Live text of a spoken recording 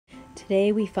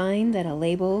Today we find that a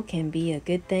label can be a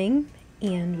good thing,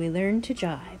 and we learn to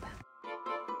jibe.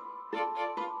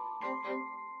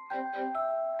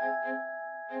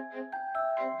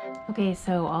 Okay,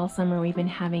 so all summer we've been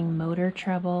having motor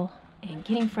trouble and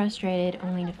getting frustrated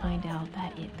only to find out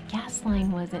that the gas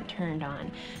line wasn't turned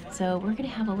on. So we're gonna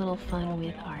have a little fun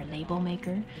with our label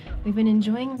maker. We've been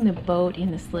enjoying the boat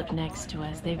in the slip next to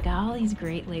us. They've got all these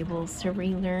great labels to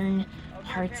relearn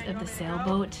parts of the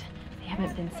sailboat. They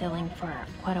haven't been sailing for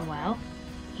quite a while,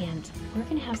 and we're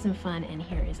gonna have some fun, and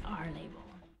here is our label.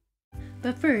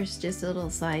 But first, just a little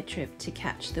side trip to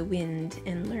catch the wind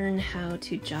and learn how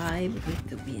to jibe with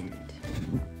the wind.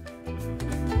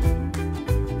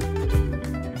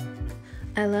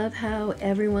 I love how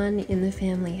everyone in the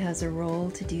family has a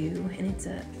role to do, and it's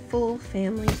a full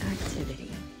family activity.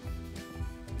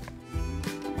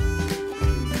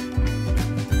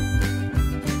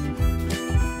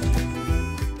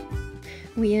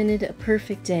 We ended a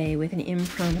perfect day with an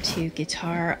impromptu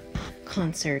guitar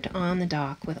concert on the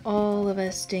dock with all of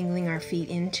us dangling our feet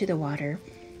into the water,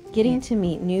 getting to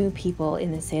meet new people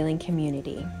in the sailing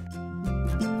community.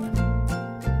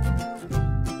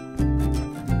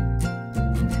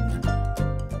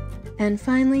 And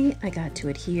finally, I got to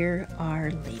adhere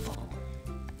our label.